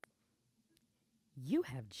You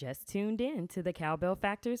have just tuned in to the Cowbell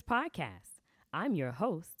Factors podcast. I'm your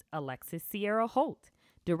host, Alexis Sierra Holt,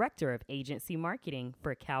 Director of Agency Marketing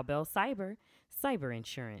for Cowbell Cyber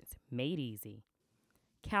Insurance Made Easy.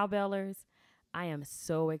 Cowbellers, I am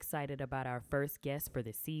so excited about our first guest for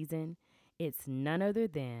the season. It's none other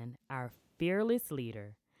than our fearless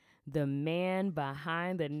leader, the man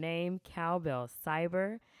behind the name Cowbell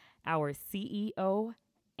Cyber, our CEO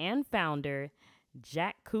and founder,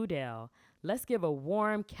 Jack Kudale. Let's give a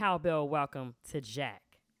warm cowbell welcome to Jack.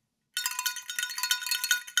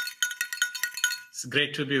 It's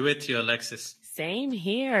great to be with you, Alexis. Same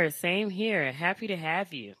here. Happy to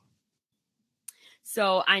have you.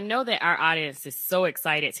 So I know that our audience is so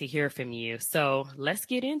excited to hear from you. So let's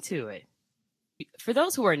get into it. For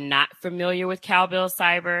those who are not familiar with Cowbell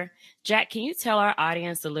Cyber, Jack, can you tell our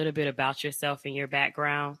audience a little bit about yourself and your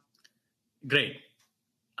background? Great.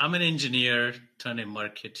 I'm an engineer, turned a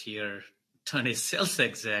marketeer, turned a sales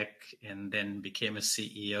exec, and then became a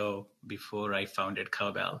CEO before I founded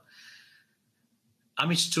Cowbell. I'm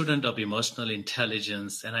a student of emotional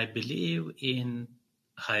intelligence, and I believe in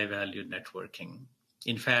high-value networking.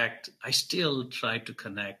 In fact, I still try to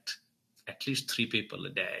connect at least 3 people a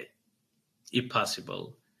day, if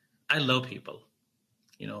possible. I love people.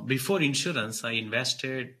 Before insurance, I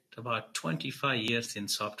invested about 25 years in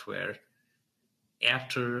software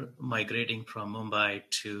after migrating from Mumbai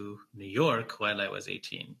to New York while I was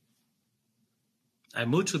 18. I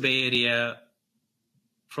moved to Bay Area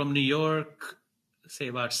from New York, say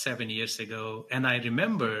about 7 years ago, and I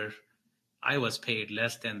remember I was paid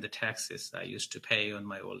less than the taxes I used to pay on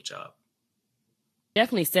my old job.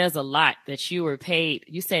 Definitely says a lot that you were paid,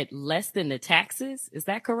 you said less than the taxes. Is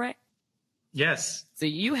that correct? Yes. So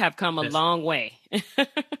you have come a long way.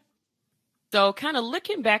 So kind of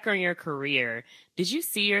looking back on your career, did you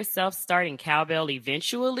see yourself starting Cowbell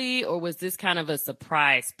eventually, or was this kind of a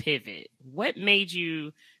surprise pivot? What made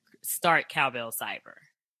you start Cowbell Cyber?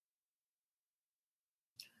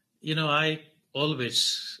 I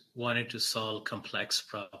always wanted to solve complex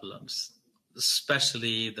problems,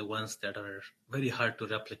 especially the ones that are very hard to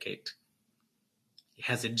replicate. It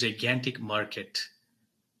has a gigantic market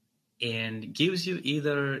and gives you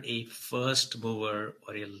either a first mover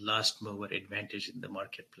or a last mover advantage in the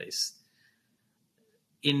marketplace.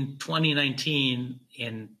 In 2019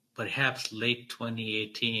 and perhaps late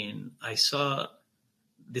 2018, I saw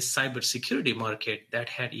this cybersecurity market that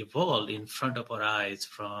had evolved in front of our eyes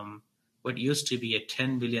from what used to be a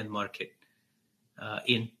 10 billion market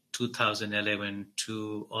in 2011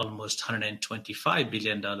 to almost $125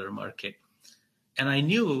 billion market. And I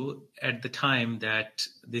knew at the time that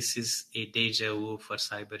this is a deja vu for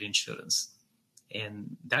cyber insurance.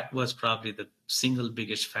 And that was probably the single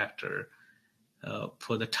biggest factor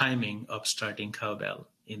for the timing of starting Cowbell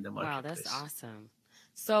in the marketplace. Wow, that's awesome.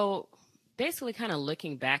 So basically kind of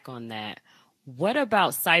looking back on that, what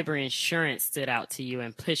about cyber insurance stood out to you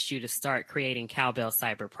and pushed you to start creating Cowbell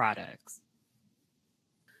Cyber products?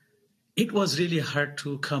 It was really hard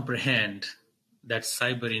to comprehend that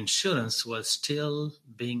cyber insurance was still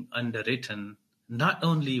being underwritten not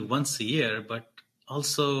only once a year, but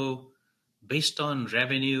also based on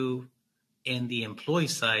revenue and the employee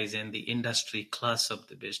size and the industry class of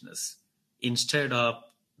the business, instead of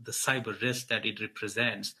the cyber risk that it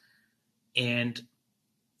represents. And,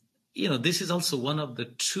 this is also one of the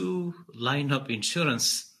 2 line of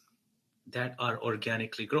insurance that are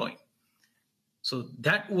organically growing. So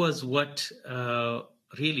that was what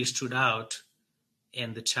really stood out,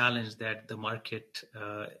 and the challenge that the market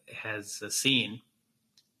has seen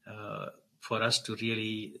for us to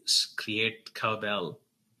really create Cowbell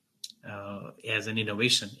as an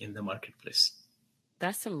innovation in the marketplace.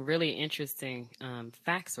 That's some really interesting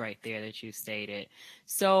facts right there that you stated.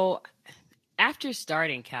 So after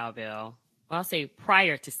starting Cowbell, I'll say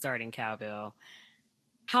prior to starting Cowbell,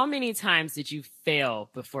 how many times did you fail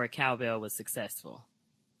before Cowbell was successful?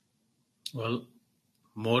 Well,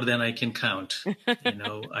 more than I can count.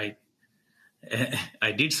 I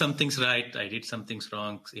did some things right. I did some things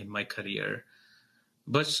wrong in my career.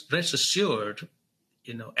 But rest assured,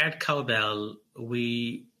 at Cowbell,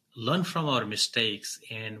 we learned from our mistakes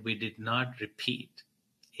and we did not repeat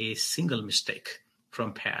a single mistake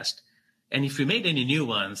from past. And if we made any new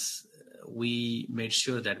ones, we made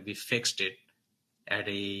sure that we fixed it at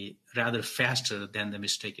a rather faster than the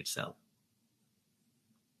mistake itself.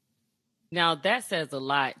 Now, that says a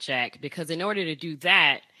lot, Jack, because in order to do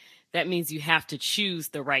that, that means you have to choose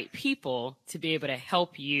the right people to be able to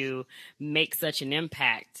help you make such an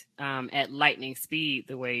impact at lightning speed,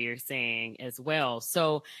 the way you're saying as well.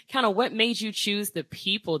 So kind of what made you choose the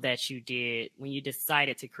people that you did when you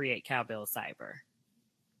decided to create Cowbell Cyber?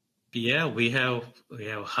 Yeah, we have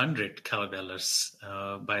 100 cowbellers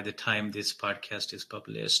by the time this podcast is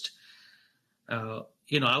published.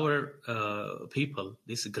 Our people,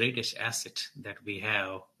 this is the greatest asset that we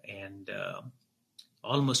have, and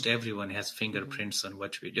almost everyone has fingerprints on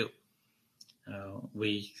what we do.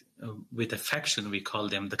 We, with affection, we call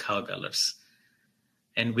them the cowbellers,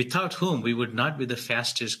 and without whom we would not be the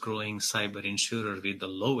fastest growing cyber insurer with the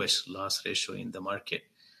lowest loss ratio in the market.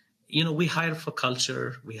 We hire for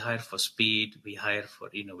culture, we hire for speed, we hire for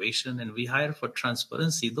innovation, and we hire for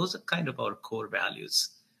transparency. Those are kind of our core values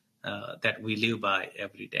that we live by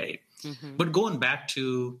every day. But going back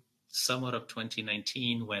to summer of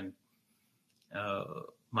 2019, when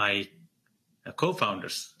my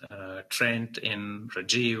co-founders, Trent and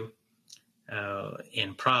Rajiv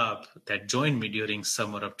and Prab, that joined me during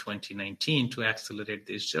summer of 2019 to accelerate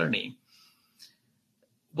this journey,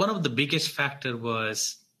 one of the biggest factor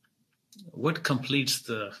was what completes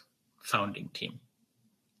the founding team.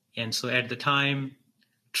 And so at the time,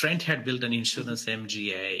 Trent had built an insurance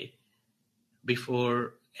MGA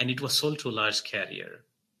before, and it was sold to a large carrier.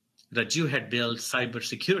 Raju had built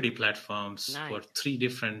cybersecurity platforms for 3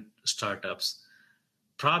 different startups.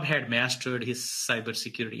 Prab had mastered his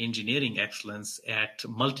cybersecurity engineering excellence at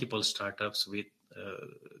multiple startups, with a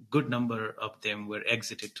good number of them were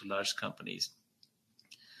exited to large companies.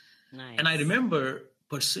 Nice. And I remember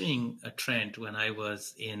pursuing a Trent when I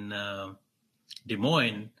was in Des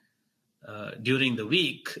Moines during the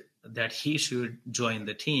week that he should join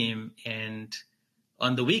the team. And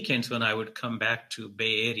on the weekends when I would come back to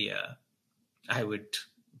Bay Area, I would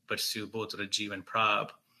pursue both Rajiv and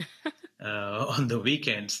Prab on the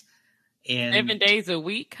weekends. And 7 days a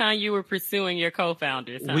week, huh? You were pursuing your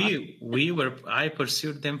co-founders, huh? I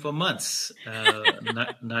pursued them for months,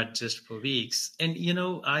 not just for weeks. And,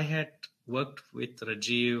 I had worked with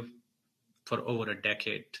Rajiv for over a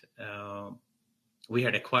decade. We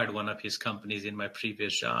had acquired one of his companies in my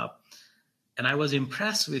previous job. And I was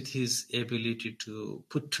impressed with his ability to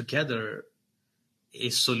put together a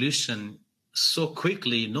solution so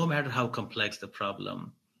quickly, no matter how complex the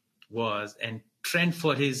problem was. And Trent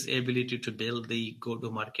for his ability to build the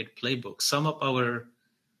go-to-market playbook. Some of our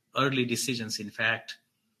early decisions, in fact,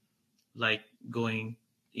 like going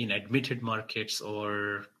in admitted markets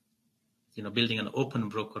or building an open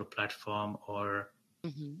broker platform or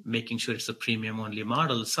making sure it's a premium only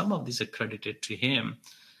model, some of these are credited to him.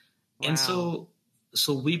 Wow. And so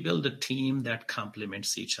we build a team that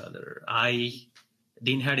complements each other. I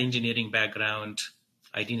didn't have engineering background.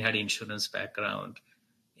 I didn't have insurance background.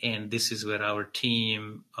 And this is where our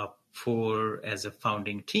team of 4 as a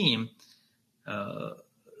founding team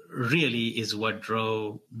really is what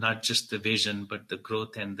drove not just the vision, but the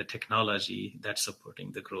growth and the technology that's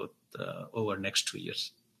supporting the growth over the next 2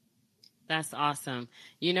 years. That's awesome.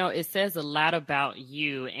 It says a lot about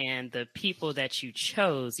you and the people that you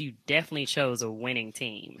chose. You definitely chose a winning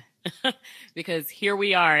team because here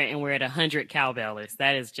we are and we're at 100 cowbellers.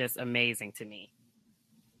 That is just amazing to me.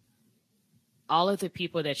 All of the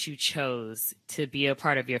people that you chose to be a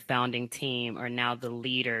part of your founding team are now the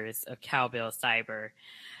leaders of Cowbell Cyber.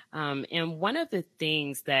 And one of the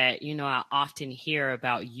things that, I often hear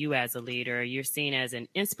about you as a leader, you're seen as an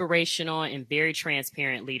inspirational and very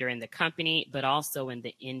transparent leader in the company, but also in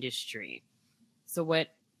the industry. So what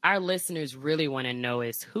our listeners really want to know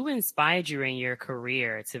is who inspired you in your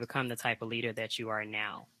career to become the type of leader that you are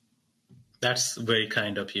now? That's very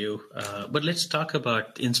kind of you. But let's talk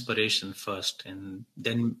about inspiration first, and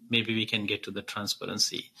then maybe we can get to the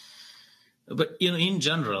transparency. But, in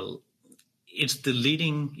general, it's the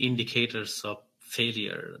leading indicators of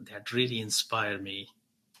failure that really inspire me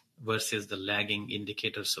versus the lagging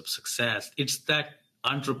indicators of success. It's that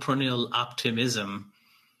entrepreneurial optimism,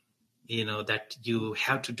 that you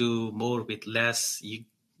have to do more with less. You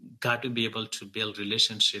got to be able to build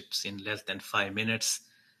relationships in less than 5 minutes,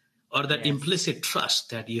 or that implicit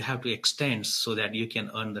trust that you have to extend so that you can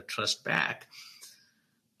earn the trust back.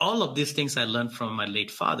 All of these things I learned from my late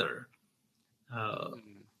father.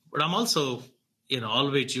 But I'm also,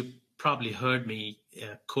 always, you probably heard me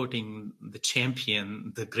quoting the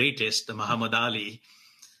champion, the greatest, the Muhammad Ali.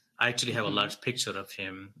 I actually have a large picture of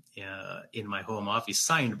him in my home office,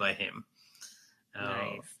 signed by him.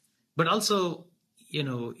 Nice. But also,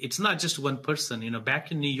 it's not just one person. Back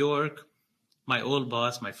in New York, my old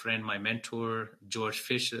boss, my friend, my mentor, George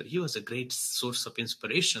Fisher, he was a great source of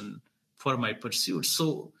inspiration for my pursuit.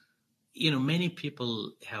 So, many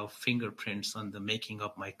people have fingerprints on the making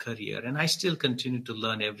of my career, and I still continue to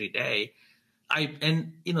learn every day.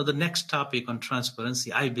 The next topic on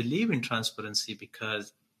transparency, I believe in transparency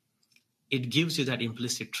because it gives you that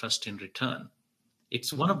implicit trust in return.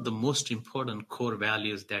 It's one of the most important core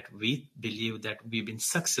values that we believe that we've been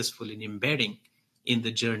successful in embedding in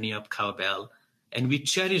the journey of Cowbell. And we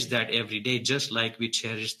cherish that every day, just like we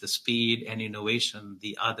cherish the speed and innovation,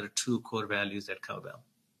 the other two core values at Cowbell.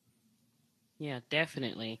 Yeah,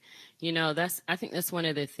 definitely. I think that's one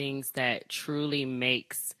of the things that truly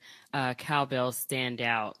makes Cowbell stand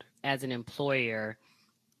out as an employer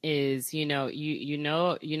is, you know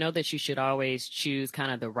that you should always choose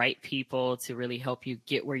kind of the right people to really help you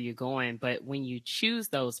get where you're going. But when you choose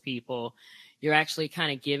those people, you're actually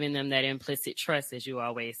kind of giving them that implicit trust, as you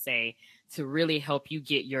always say, to really help you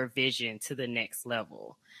get your vision to the next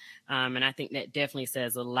level. And I think that definitely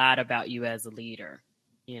says a lot about you as a leader,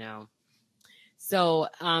 you know. So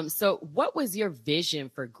what was your vision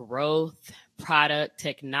for growth, product,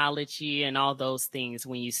 technology, and all those things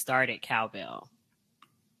when you started Cowbell?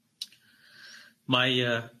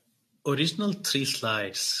 My original three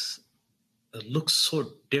slides look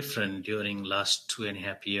so different during last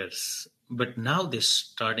 2.5 years, but now they're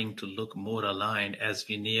starting to look more aligned as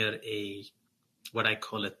we near a what I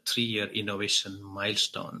call a 3-year innovation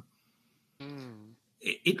milestone. Mm.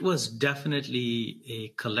 It was definitely a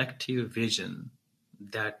collective vision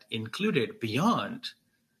that included beyond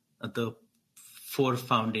the four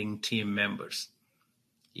founding team members.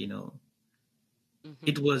 You know,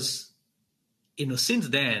 it was, since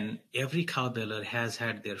then, every cowbeller has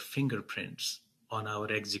had their fingerprints on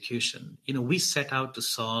our execution. We set out to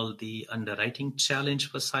solve the underwriting challenge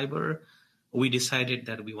for cyber. We decided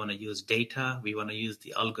that we want to use data, we want to use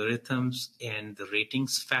the algorithms and the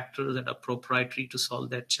ratings factors that are proprietary to solve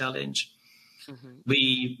that challenge.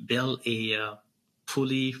 We built a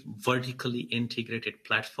fully vertically integrated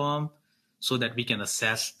platform so that we can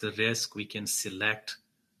assess the risk, we can select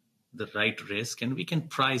the right risk, and we can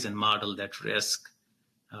price and model that risk,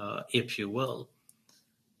 if you will,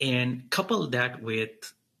 and couple that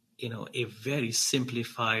with a very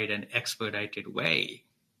simplified and expedited way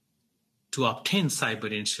to obtain cyber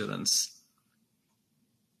insurance.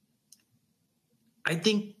 I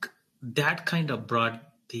think that kind of brought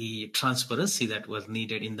the transparency that was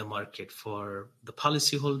needed in the market for the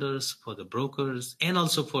policyholders, for the brokers, and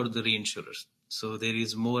also for the reinsurers. So there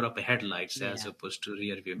is more of a headlights as opposed to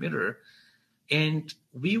rear view mirror. And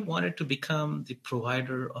we wanted to become the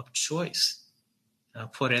provider of choice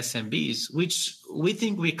for SMBs, which we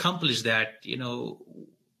think we accomplished that.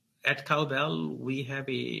 At Cowbell, we have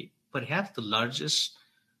perhaps the largest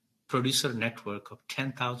producer network of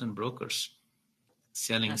 10,000 brokers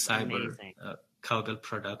selling That's cyber amazing. Cowbell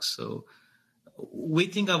products. So we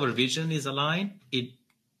think our vision is aligned. It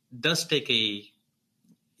does take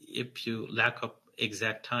if you lack of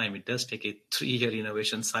exact time, it does take a 3-year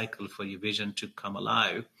innovation cycle for your vision to come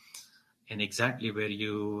alive, and exactly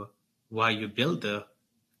why you build the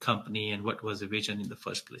company and what was the vision in the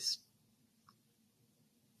first place.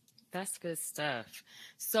 That's good stuff.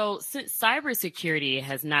 So, since cybersecurity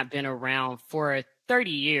has not been around for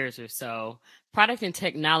 30 years or so, product and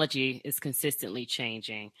technology is consistently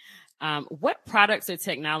changing. What products or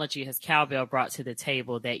technology has Cowbell brought to the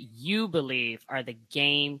table that you believe are the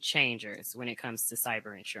game changers when it comes to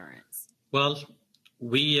cyber insurance? Well,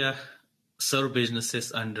 we serve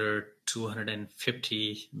businesses under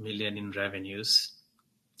 250 million in revenues,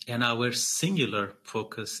 and our singular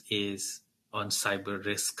focus is on cyber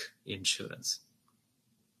risk insurance.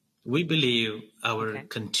 We believe our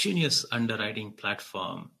continuous underwriting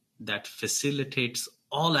platform that facilitates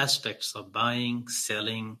all aspects of buying,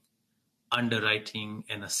 selling, underwriting,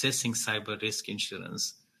 and assessing cyber risk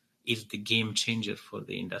insurance is the game changer for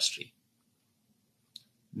the industry.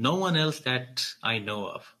 No one else that I know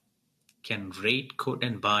of can rate, quote,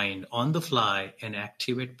 and bind on the fly and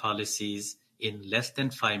activate policies in less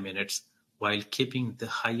than 5 minutes while keeping the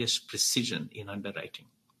highest precision in underwriting.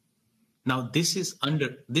 Now, this is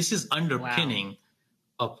underpinning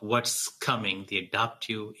of what's coming, the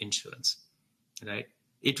adaptive insurance, right?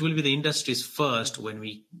 It will be the industry's first when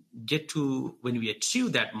we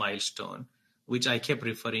achieve that milestone, which I kept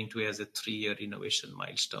referring to as a 3-year innovation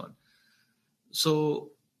milestone.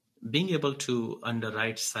 So being able to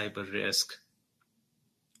underwrite cyber risk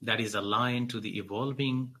that is aligned to the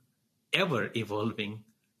ever evolving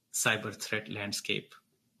cyber threat landscape,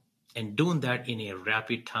 and doing that in a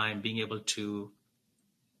rapid time, being able to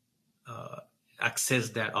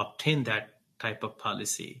obtain that type of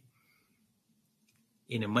policy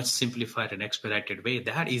in a much simplified and expedited way,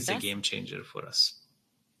 that is a game changer for us.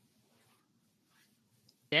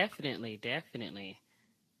 Definitely.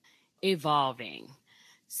 Evolving.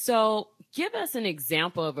 So, give us an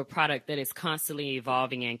example of a product that is constantly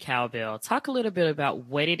evolving in Cowbell. Talk a little bit about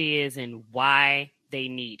what it is and why they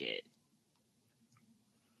need it.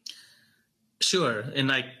 Sure.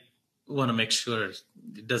 And I want to make sure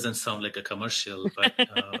it doesn't sound like a commercial,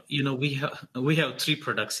 but we have three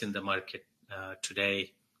products in the market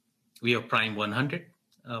today. We have Prime 100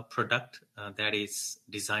 product that is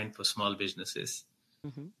designed for small businesses.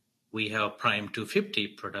 Mm-hmm. We have Prime 250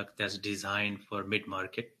 product that's designed for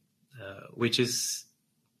mid-market, which is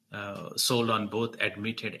sold on both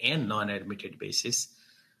admitted and non-admitted basis.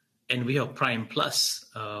 And we have Prime Plus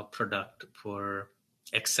product for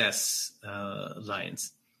excess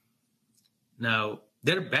lines. Now,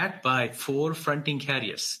 they're backed by 4 fronting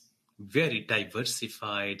carriers, very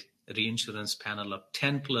diversified reinsurance panel of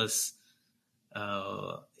 10 plus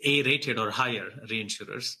A-rated or higher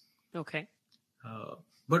reinsurers. Okay.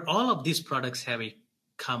 But all of these products have a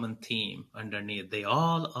common theme underneath. They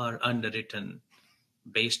all are underwritten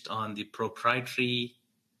based on the proprietary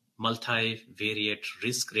multivariate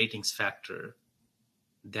risk ratings factor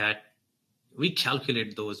that we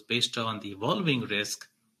calculate those based on the evolving risk,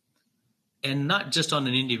 and not just on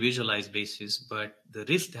an individualized basis, but the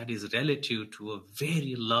risk that is relative to a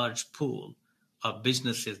very large pool of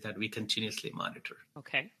businesses that we continuously monitor.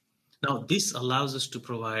 Okay. Now, this allows us to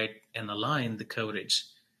provide and align the coverage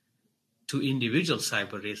to individual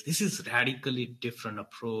cyber risk. This is a radically different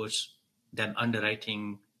approach than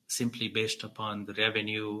underwriting simply based upon the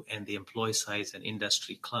revenue and the employee size and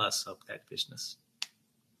industry class of that business.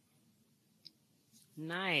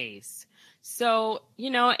 Nice. So,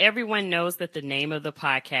 everyone knows that the name of the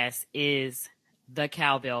podcast is The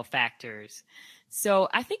Cowbell Factors. So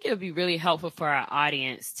I think it would be really helpful for our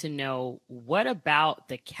audience to know what about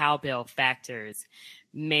the Cowbell Factors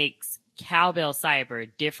makes Cowbell Cyber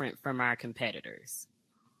different from our competitors.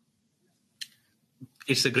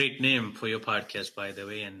 It's a great name for your podcast, by the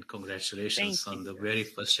way, and congratulations on the very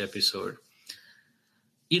first episode.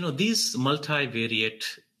 These multivariate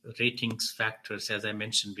ratings factors, as I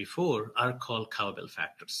mentioned before, are called Cowbell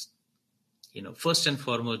factors. First and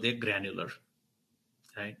foremost, they're granular,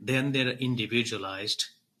 right? Then they're individualized,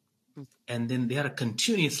 and then they are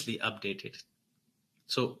continuously updated.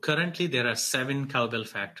 So currently there are 7 Cowbell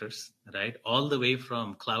factors, right? All the way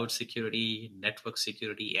from cloud security, network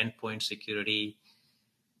security, endpoint security,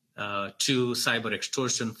 to cyber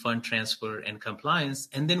extortion, fund transfer, and compliance.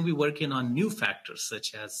 And then we're working on new factors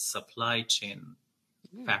such as supply chain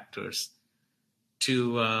factors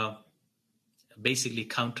to basically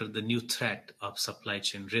counter the new threat of supply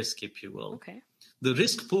chain risk, if you will. Okay. The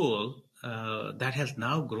risk pool that has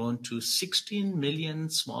now grown to 16 million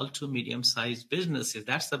small to medium-sized businesses.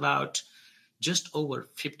 That's about just over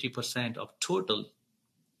 50% of total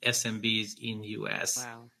SMBs in U.S.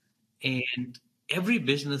 Wow. And every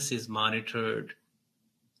business is monitored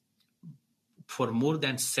for more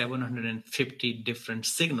than 750 different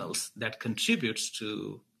signals that contributes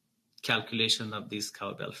to calculation of these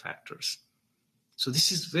Cowbell factors. So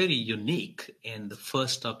this is very unique and the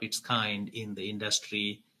first of its kind in the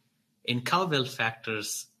industry. And Cowbell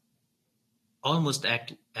factors almost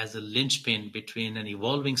act as a linchpin between an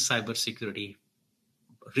evolving cybersecurity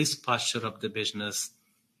risk posture of the business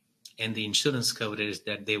and the insurance coverage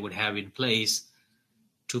that they would have in place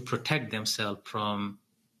to protect themselves from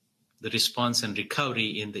the response and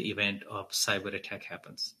recovery in the event of cyber attack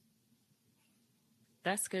happens.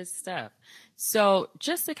 That's good stuff. So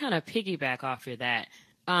just to kind of piggyback off of that,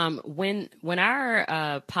 when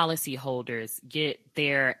our policyholders get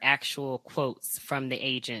their actual quotes from the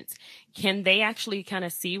agents, can they actually kind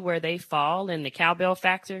of see where they fall in the Cowbell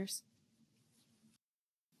factors?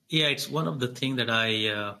 Yeah, it's one of the things that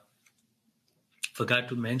I forgot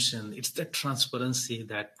to mention. It's the transparency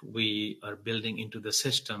that we are building into the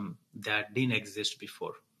system that didn't exist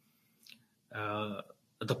before.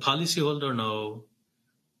 The policyholder know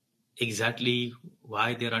exactly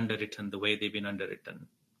why they're underwritten the way they've been underwritten,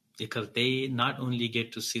 because they not only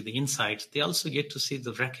get to see the insights, they also get to see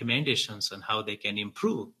the recommendations on how they can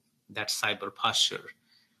improve that cyber posture.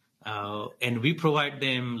 And we provide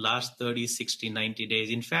them last 30, 60, 90 days.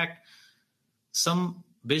 In fact, some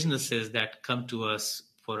businesses that come to us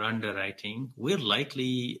for underwriting, we're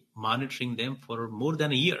likely monitoring them for more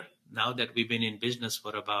than a year now that we've been in business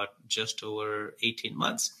for about just over 18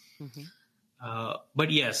 months. Mm-hmm.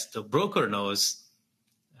 But yes, the broker knows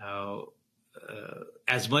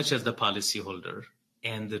as much as the policyholder,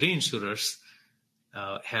 and the reinsurers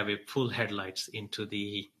have a full headlights into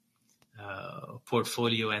the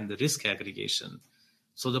portfolio and the risk aggregation.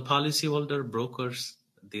 So the policyholder, brokers,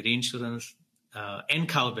 the reinsurance, and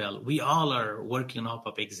Cowbell, we all are working off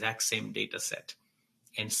of exact same data set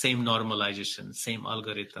and same normalization, same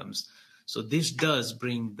algorithms. So this does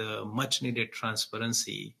bring the much needed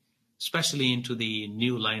transparency, especially into the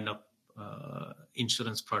new line of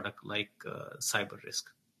insurance product like cyber risk.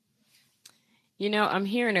 I'm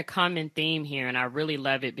hearing a common theme here, and I really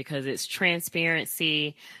love it because it's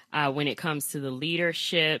transparency when it comes to the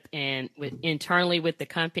leadership and internally with the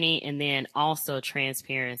company, and then also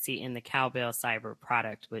transparency in the Cowbell cyber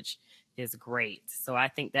product, which is great. So I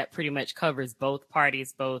think that pretty much covers both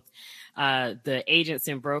parties, both the agents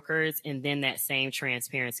and brokers, and then that same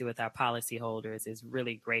transparency with our policyholders is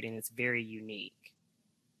really great, and it's very unique.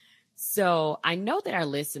 So I know that our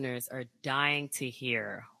listeners are dying to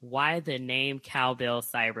hear why the name Cowbell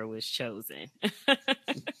Cyber was chosen.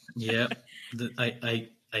 Yeah, I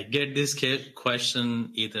get this question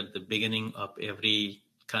either at the beginning of every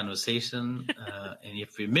conversation, and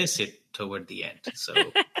if we miss it toward the end. So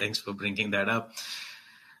thanks for bringing that up.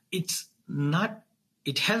 It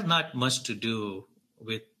has not much to do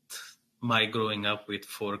with my growing up with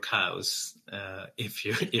 4 cows, if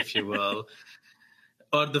you will.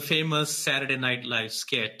 Or the famous Saturday Night Live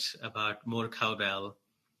skit about more cowbell,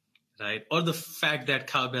 right? Or the fact that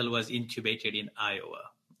cowbell was incubated in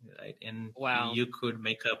Iowa, right? And wow, you could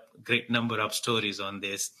make up a great number of stories on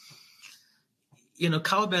this.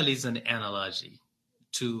 Cowbell is an analogy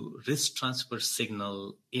to risk transfer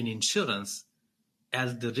signal in insurance,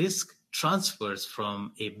 as the risk transfers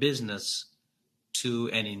from a business to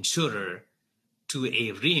an insurer, to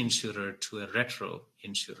a reinsurer, to a retro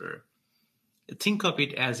insurer. Think of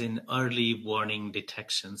it as an early warning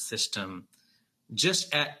detection system,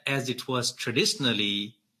 just as it was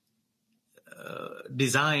traditionally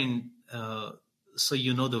designed, so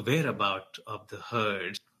you know the whereabouts of the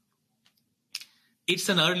herd. It's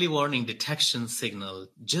an early warning detection signal,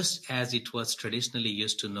 just as it was traditionally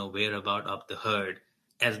used to know whereabouts of the herd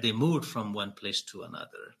as they moved from one place to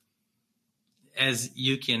another. As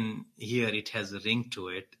you can hear, it has a ring to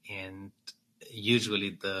it, and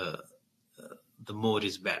usually the more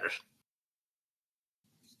is better.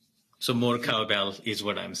 So more cowbell is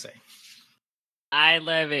what I'm saying. I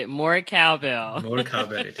love it. More cowbell. More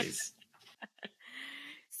cowbell it is.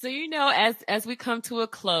 So, as we come to a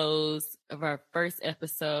close of our first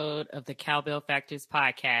episode of the Cowbell Factors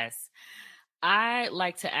podcast, I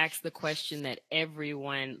like to ask the question that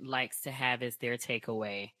everyone likes to have as their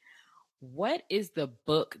takeaway. What is the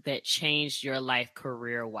book that changed your life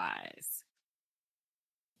career-wise?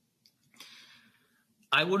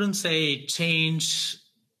 I wouldn't say change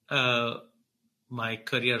my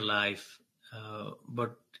career life,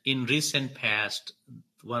 but in recent past,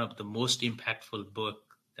 one of the most impactful book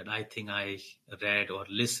that I think I read or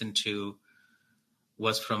listened to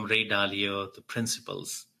was from Ray Dalio, The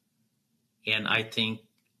Principles. And I think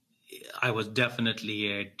I was definitely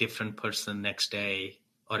a different person next day,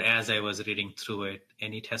 or as I was reading through it.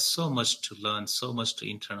 And it has so much to learn, so much to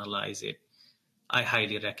internalize it. I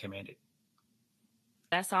highly recommend it.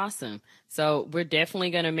 That's awesome. So we're definitely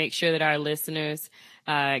going to make sure that our listeners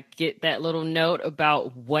get that little note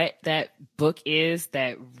about what that book is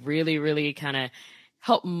that really, really kind of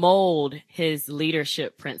help mold his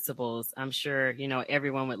leadership principles. I'm sure,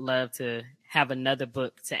 everyone would love to have another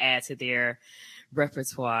book to add to their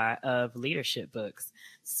repertoire of leadership books.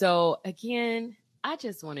 So again, I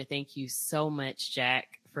just want to thank you so much,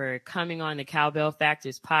 Jack, for coming on the Cowbell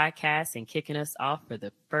Factors podcast and kicking us off for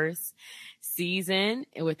the first season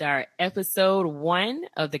with our episode 1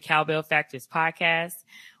 of the Cowbell Factors podcast.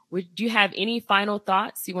 Do you have any final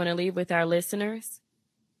thoughts you want to leave with our listeners?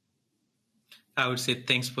 I would say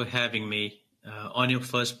thanks for having me on your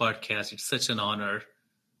first podcast. It's such an honor.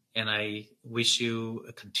 And I wish you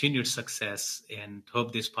a continued success and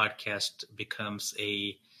hope this podcast becomes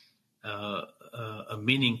a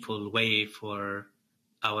meaningful way for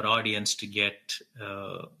our audience to get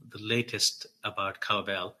the latest about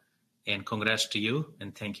Cowbell. And congrats to you,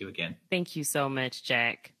 and thank you again. Thank you so much,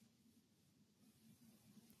 Jack.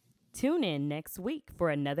 Tune in next week for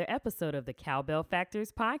another episode of the Cowbell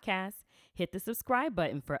Factors podcast. Hit the subscribe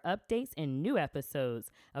button for updates and new episodes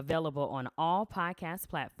available on all podcast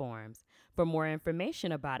platforms. For more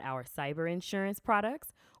information about our cyber insurance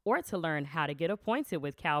products or to learn how to get appointed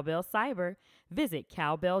with Cowbell Cyber, visit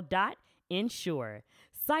cowbell.insure.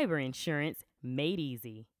 Cyber insurance made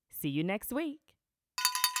easy. See you next week.